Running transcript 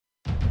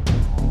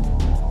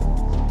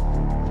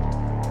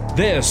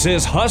This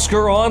is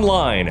Husker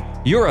Online,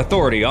 your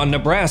authority on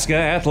Nebraska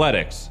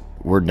athletics.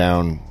 We're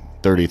down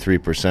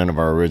 33% of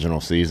our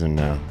original season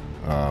now.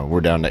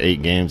 We're down to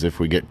 8 games if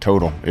we get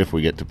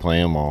to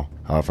play them all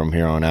from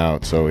here on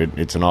out. So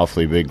it's an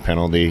awfully big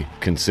penalty,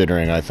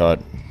 considering I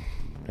thought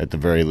at the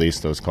very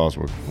least those calls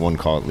were, one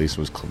call at least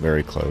was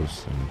very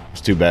close. And it's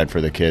too bad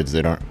for the kids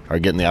that are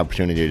getting the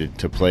opportunity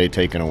to play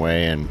taken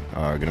away and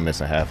are going to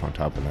miss a half on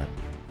top of that.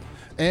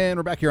 And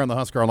we're back here on the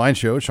Husker Online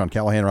Show. Sean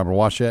Callahan, Robert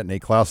Washut,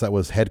 Nate Klaus. That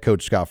was head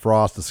coach Scott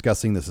Frost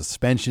discussing the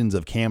suspensions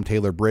of Cam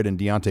Taylor-Britt and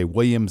Deontay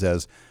Williams,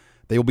 as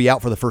they will be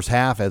out for the first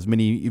half, as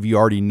many of you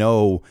already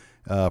know,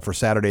 for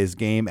Saturday's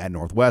game at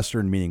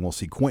Northwestern, meaning we'll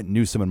see Quentin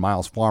Newsome and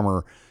Miles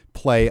Farmer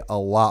play a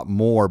lot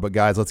more. But,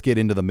 guys, let's get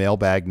into the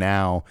mailbag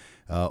now.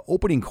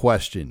 Opening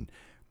question.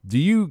 Do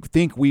you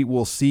think we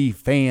will see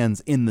fans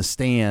in the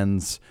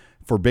stands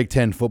for Big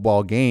Ten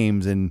football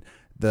games? And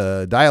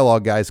the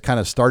dialogue guys kind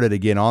of started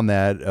again on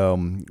that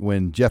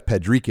when Jeff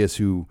Pedricus,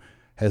 who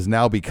has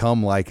now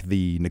become like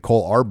the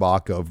Nicole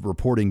Arbach of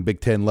reporting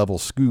Big Ten level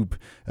scoop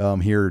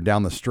here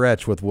down the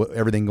stretch with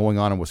everything going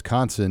on in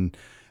Wisconsin,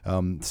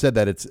 said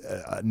that it's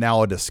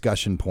now a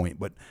discussion point.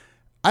 But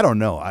I don't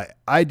know.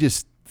 I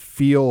just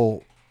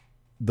feel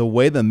the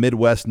way the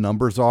Midwest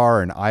numbers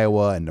are in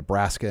Iowa and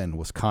Nebraska and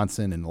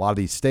Wisconsin and a lot of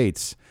these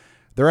states,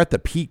 they're at the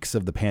peaks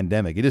of the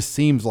pandemic. It just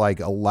seems like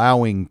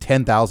allowing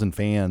 10,000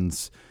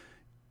 fans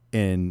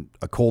in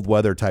a cold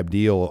weather type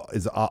deal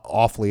is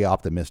awfully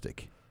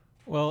optimistic.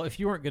 Well, if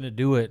you weren't going to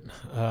do it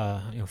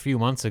a few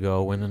months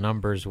ago when the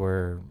numbers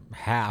were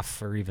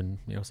half or even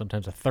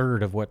sometimes a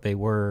third of what they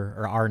were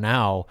or are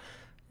now,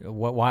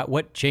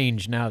 what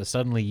changed now that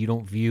suddenly you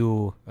don't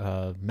view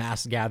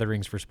mass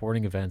gatherings for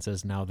sporting events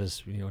as now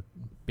this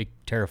big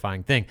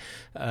terrifying thing?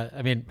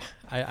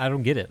 I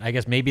don't get it. I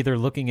guess maybe they're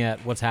looking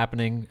at what's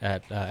happening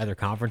at other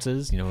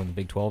conferences, in the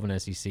Big 12 and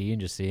SEC,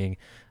 and just seeing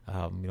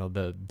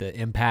the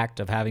impact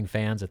of having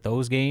fans at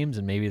those games,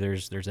 and maybe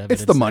there's evidence.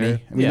 It's the money.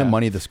 There. The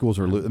money the schools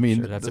are losing.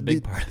 Sure, that's a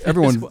big part of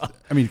everyone. it as well.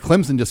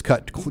 Clemson just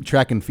cut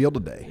track and field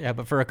today. Yeah,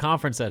 but for a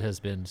conference that has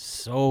been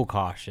so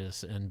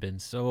cautious and been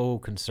so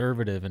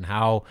conservative in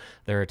how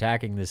they're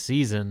attacking this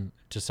season,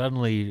 to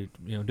suddenly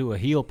do a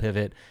heel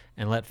pivot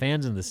and let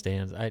fans in the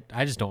stands,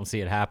 I just don't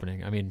see it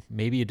happening. I mean,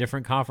 maybe a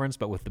different conference,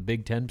 but with the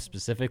Big Ten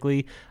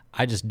specifically,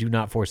 I just do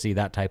not foresee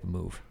that type of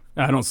move.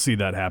 I don't see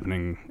that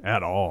happening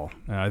at all.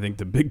 I think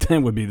the Big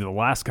Ten would be the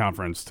last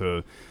conference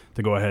to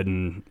go ahead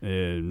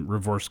and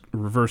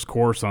reverse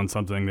course on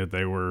something that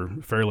they were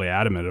fairly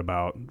adamant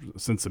about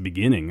since the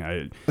beginning.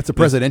 It's a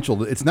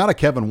presidential. It's not a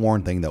Kevin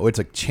Warren thing, though. It's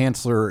a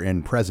chancellor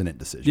and president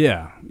decision.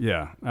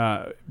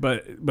 Yeah.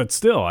 But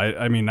still,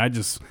 I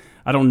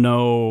don't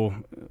know.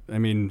 I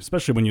mean,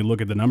 especially when you look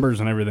at the numbers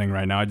and everything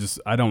right now,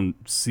 I don't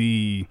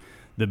see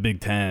the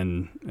Big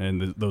Ten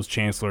and those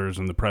chancellors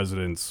and the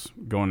presidents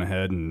going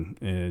ahead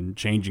and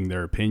changing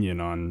their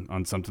opinion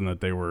on something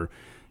that they were,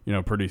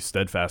 pretty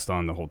steadfast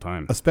on the whole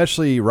time.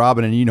 Especially,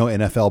 Robin, and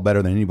NFL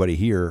better than anybody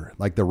here,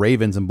 like the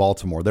Ravens in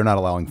Baltimore, they're not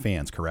allowing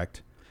fans,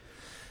 correct?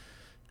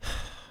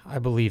 I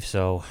believe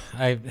so.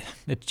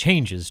 It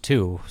changes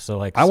too.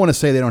 So I want to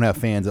say they don't have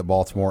fans at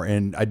Baltimore,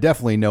 and I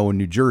definitely know in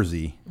New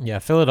Jersey. Yeah,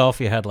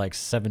 Philadelphia had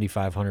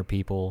 7,500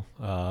 people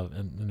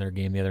in their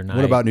game the other night.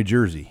 What about New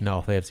Jersey?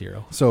 No, they have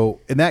 0.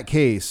 So in that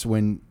case,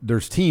 when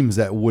there's teams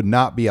that would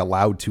not be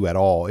allowed to at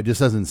all, it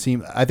just doesn't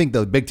seem. I think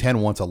the Big Ten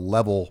wants a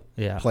level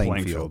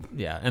playing field.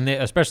 Yeah, and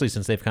especially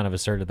since they've kind of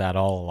asserted that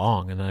all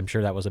along, and I'm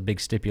sure that was a big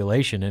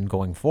stipulation in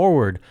going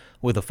forward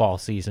with the fall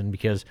season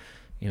because.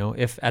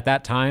 If at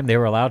that time they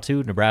were allowed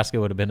to, Nebraska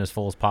would have been as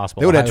full as possible.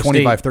 They would have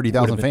 25,000,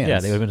 30,000 fans. Yeah,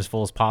 they would have been as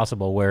full as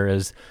possible,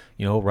 whereas,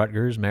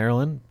 Rutgers,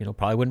 Maryland,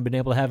 probably wouldn't have been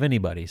able to have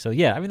anybody. So,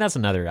 yeah, that's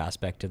another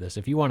aspect to this.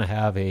 If you want to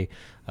have a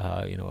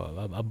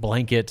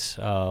blanket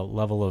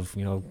level of,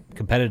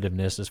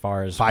 competitiveness as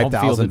far as home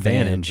field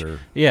advantage,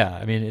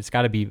 it's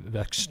got to be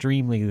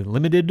extremely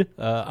limited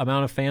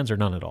amount of fans or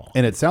none at all.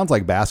 And it sounds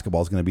like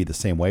basketball is going to be the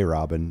same way,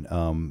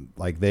 Robin.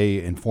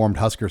 They informed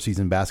Husker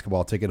season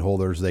basketball ticket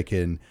holders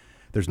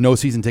there's no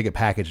season ticket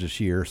package this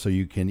year, so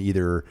you can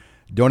either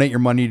donate your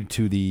money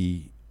to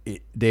the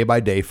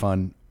day-by-day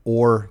fund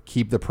or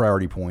keep the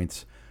priority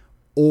points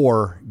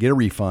or get a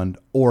refund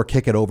or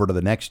kick it over to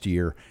the next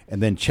year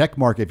and then check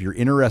mark if you're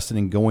interested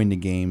in going to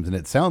games. And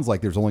it sounds like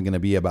there's only going to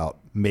be about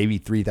maybe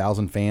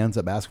 3,000 fans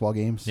at basketball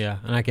games. Yeah,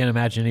 and I can't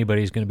imagine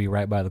anybody's going to be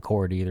right by the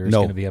court either. It's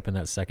going to be up in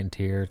that second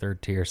tier,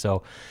 third tier.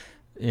 So,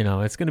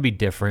 it's going to be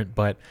different,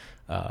 but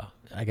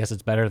I guess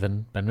it's better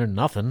than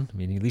nothing. I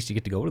mean, at least you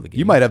get to go to the game.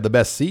 You might have the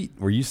best seat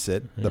where you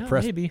sit.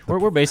 Maybe.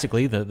 We're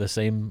basically the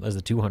same as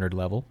the 200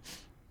 level.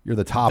 You're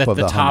the top of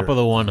the 100. Top of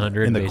the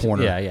 100. In the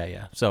corner.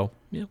 Yeah. So,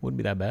 wouldn't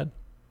be that bad.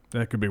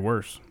 That could be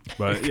worse.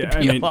 But yeah,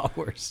 a lot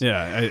worse.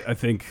 Yeah, I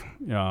think,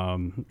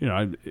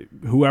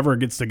 whoever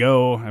gets to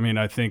go,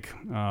 I think,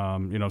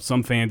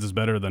 some fans is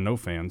better than no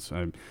fans.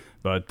 I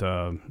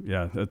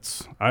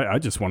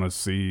just want to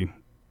see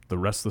the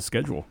rest of the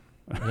schedule.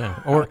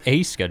 Yeah, or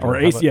a schedule. Or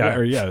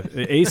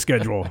a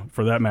schedule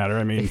for that matter.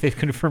 I mean, they've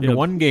confirmed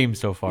one game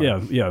so far.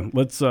 Yeah.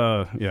 Let's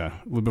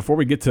before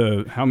we get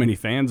to how many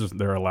fans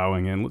they're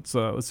allowing in, let's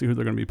see who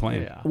they're going to be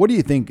playing. Yeah. What do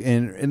you think?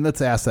 And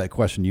let's ask that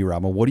question to you,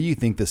 Robin. What do you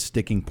think the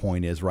sticking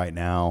point is right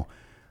now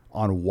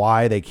on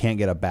why they can't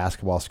get a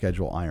basketball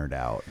schedule ironed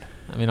out?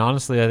 I mean,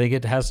 honestly, I think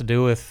it has to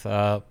do with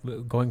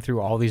going through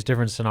all these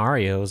different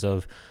scenarios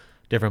of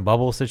different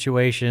bubble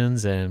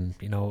situations, and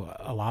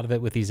a lot of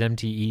it with these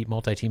MTE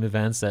multi-team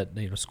events that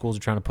schools are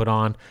trying to put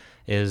on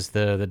is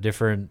the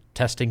different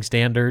testing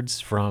standards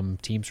from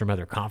teams from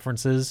other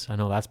conferences. I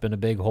know that's been a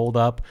big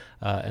holdup,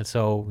 and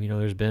so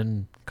there's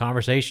been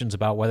conversations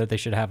about whether they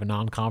should have a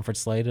non-conference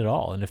slate at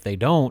all, and if they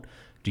don't,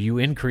 do you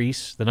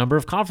increase the number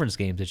of conference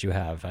games that you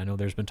have? I know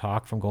there's been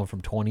talk from going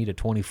from 20 to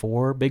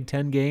 24 Big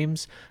Ten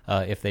games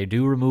if they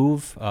do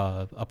remove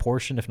a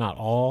portion, if not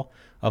all,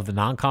 of the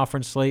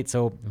non-conference slate.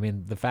 So, I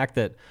mean, the fact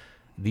that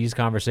these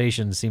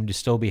conversations seem to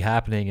still be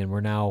happening and we're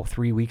now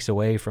 3 weeks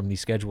away from the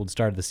scheduled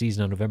start of the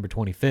season on November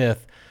 25th,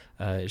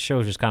 it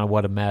shows just kind of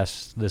what a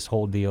mess this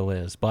whole deal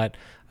is. But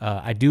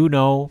I do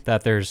know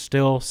that there's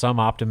still some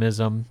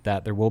optimism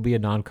that there will be a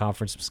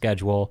non-conference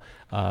schedule.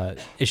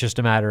 It's just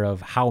a matter of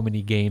how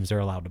many games they're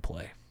allowed to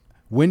play.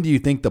 When do you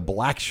think the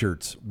black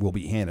shirts will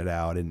be handed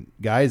out? And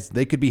guys,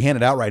 they could be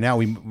handed out right now.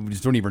 We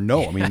just don't even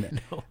know.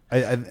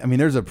 I mean,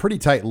 there's a pretty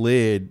tight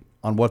lid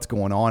on what's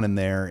going on in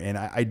there. And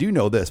I do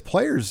know this.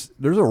 Players,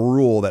 there's a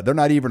rule that they're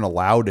not even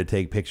allowed to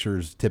take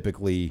pictures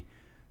typically,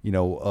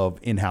 of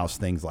in-house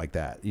things like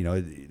that.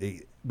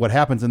 What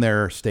happens in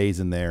there stays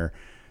in there.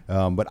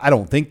 But I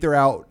don't think they're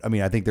out. I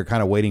mean, I think they're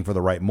kind of waiting for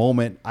the right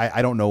moment.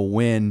 I don't know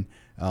when,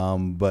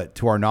 but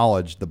to our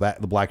knowledge, the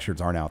black shirts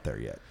aren't out there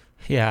yet.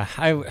 Yeah,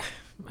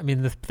 I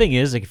mean, the thing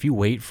is, like, if you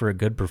wait for a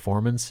good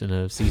performance in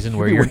a season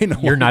where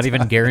you're not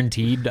even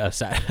guaranteed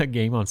a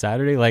game on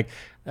Saturday, like,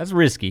 that's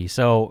risky.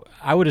 So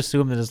I would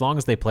assume that as long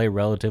as they play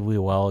relatively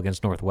well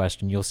against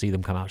Northwestern, you'll see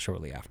them come out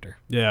shortly after.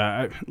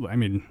 Yeah, I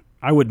mean,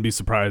 I wouldn't be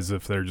surprised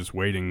if they're just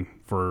waiting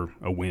for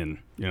a win.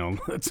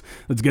 Let's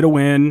get a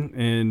win,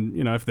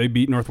 and if they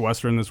beat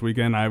Northwestern this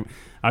weekend,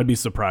 I'd be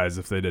surprised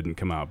if they didn't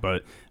come out.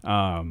 But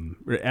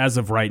as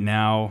of right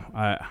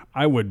now,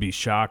 I would be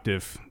shocked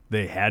if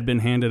they had been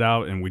handed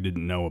out and we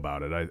didn't know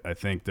about it. I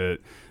think that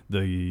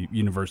the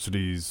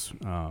university's,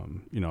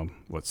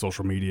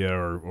 social media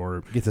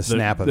or gets a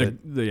snap of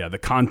it. The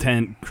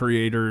content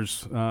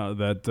creators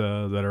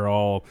that are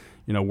all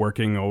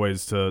working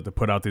always to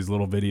put out these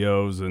little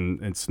videos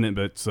and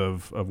snippets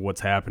of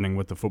what's happening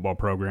with the football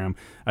program.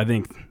 I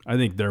think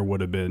there would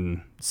have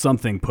been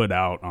something put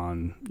out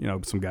on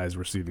some guys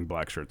receiving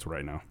black shirts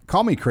right now.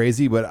 Call me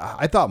crazy, but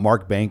I thought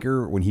Mark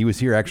Banker, when he was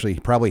here, actually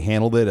probably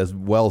handled it as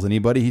well as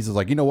anybody. He's just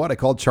like, you know what? I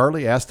called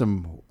Charlie, asked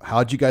him,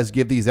 how'd you guys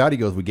give these out? He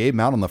goes, we gave them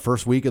out on the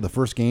first week of the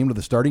first game to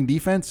the starting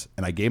defense,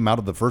 and I gave them out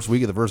of the first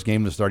week of the first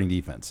game to the starting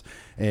defense.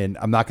 And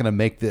I'm not going to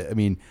make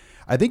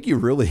I think you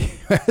really,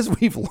 as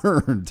we've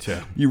learned,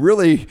 you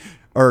really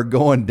are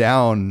going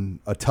down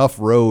a tough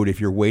road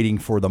if you're waiting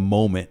for the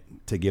moment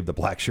to give the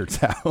black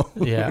shirts out.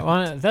 Yeah,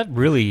 well, that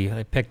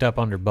really picked up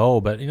under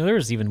Bo, but there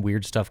was even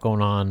weird stuff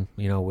going on,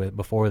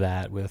 before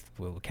that with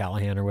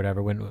Callahan or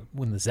whatever.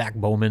 When the Zach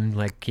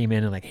Bowman came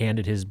in and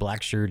handed his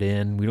black shirt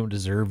in, we don't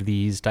deserve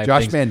these type.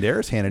 Josh of things.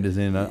 Mandaris handed his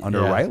in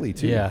under Riley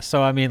too. Yeah,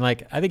 so I mean, I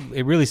think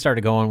it really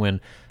started going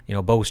when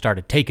Bo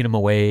started taking them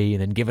away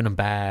and then giving them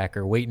back,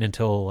 or waiting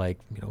until a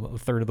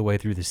third of the way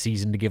through the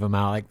season to give them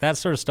out. That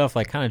sort of stuff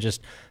kind of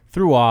just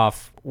threw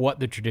off what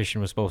the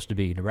tradition was supposed to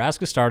be.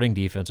 Nebraska's starting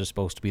defense is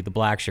supposed to be the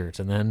black shirts,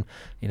 and then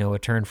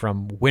it turned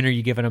from when are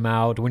you giving them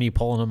out, when are you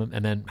pulling them,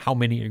 and then how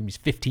many,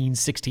 15,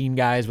 16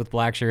 guys with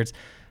black shirts.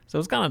 So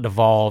it's kind of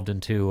devolved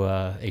into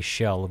a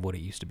shell of what it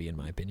used to be, in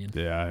my opinion.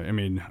 Yeah, I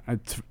mean,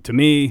 to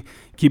me,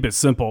 keep it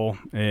simple,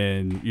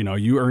 and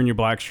you earn your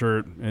black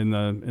shirt in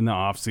the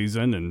off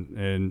season, and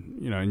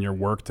in your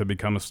work to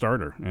become a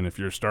starter. And if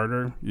you're a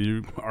starter,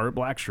 you are a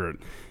black shirt.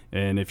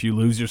 And if you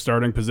lose your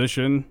starting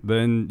position,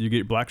 then you get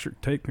your black shirt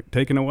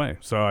taken away.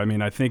 So I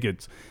mean, I think you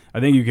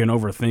can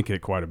overthink it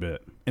quite a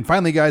bit. And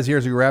finally, guys, here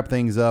as we wrap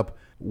things up,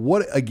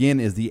 what, again,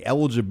 is the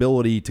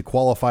eligibility to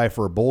qualify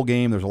for a bowl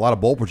game? There's a lot of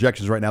bowl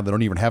projections right now that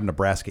don't even have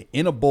Nebraska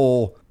in a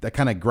bowl. That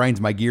kind of grinds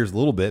my gears a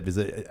little bit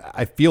because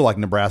I feel like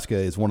Nebraska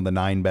is one of the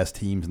 9 best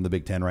teams in the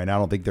Big Ten right now. I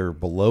don't think they're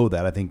below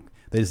that. I think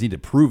they just need to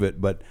prove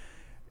it. But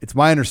it's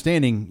my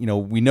understanding,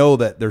 we know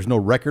that there's no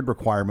record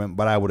requirement,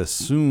 but I would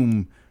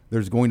assume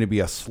there's going to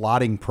be a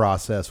slotting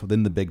process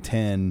within the Big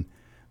Ten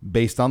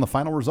based on the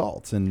final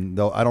results. And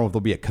I don't know if there'll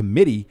be a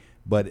committee,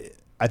 but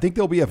I think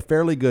there'll be a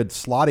fairly good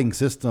slotting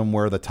system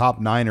where the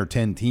top 9 or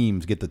 10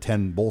 teams get the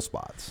 10 bowl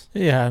spots.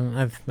 Yeah,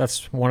 and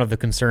that's one of the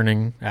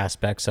concerning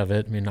aspects of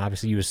it. I mean,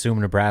 obviously you assume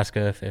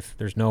Nebraska, if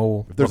there's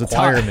no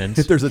requirements.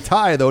 If there's a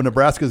tie, though,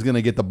 Nebraska's going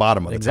to get the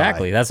bottom of the tie.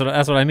 Exactly. That's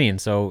what I mean.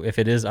 So if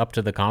it is up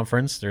to the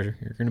conference, you're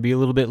going to be a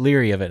little bit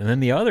leery of it. And then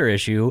the other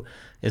issue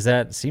is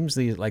that it seems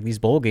like these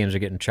bowl games are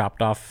getting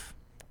chopped off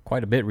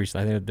quite a bit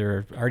recently. I think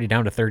they're already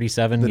down to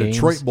 37 The games.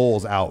 Detroit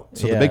Bowl's out,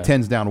 so the Yeah. Big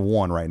Ten's down to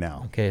 1 right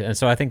now. Okay, and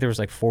so I think there was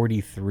like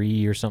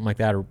 43 or something like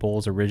that, or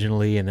Bulls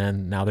originally, and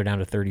then now they're down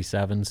to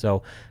 37.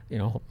 So,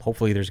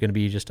 hopefully there's going to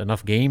be just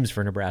enough games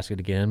for Nebraska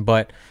to get in.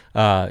 But,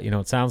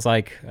 it sounds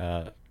like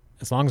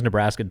as long as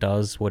Nebraska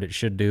does what it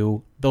should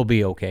do, they'll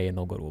be okay and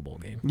they'll go to a bowl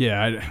game.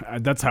 Yeah,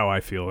 that's how I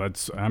feel.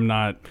 I'm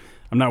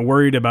not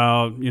worried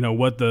about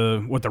what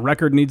the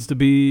record needs to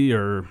be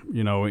or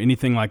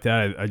anything like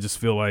that. I just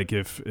feel like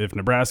if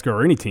Nebraska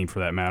or any team for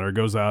that matter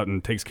goes out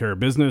and takes care of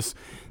business,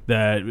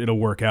 that it'll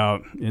work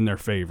out in their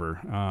favor.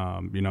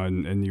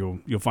 And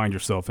you'll find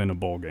yourself in a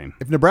bowl game.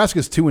 If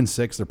Nebraska's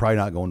 2-6, they're probably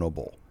not going to a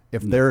bowl.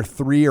 If they're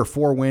 3 or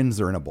 4 wins,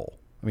 they're in a bowl.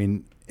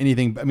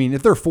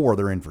 If they're 4,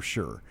 they're in for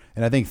sure.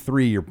 And I think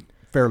 3, you're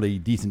fairly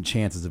decent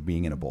chances of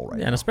being in a bowl right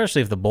now. And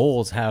especially if the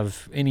Bulls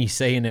have any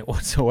say in it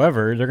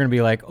whatsoever, they're going to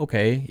be like,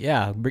 okay,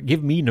 yeah,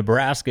 give me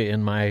Nebraska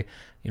in my,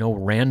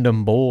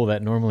 random bowl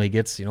that normally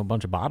gets, a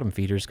bunch of bottom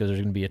feeders because there's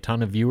going to be a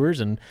ton of viewers.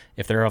 And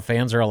if their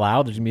fans are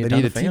allowed, there's going to be a They ton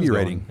need of a fans TV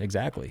going. rating.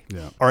 Exactly.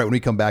 Yeah. All right, when we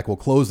come back, we'll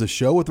close the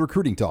show with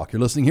recruiting talk. You're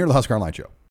listening here to the Husker Online Show.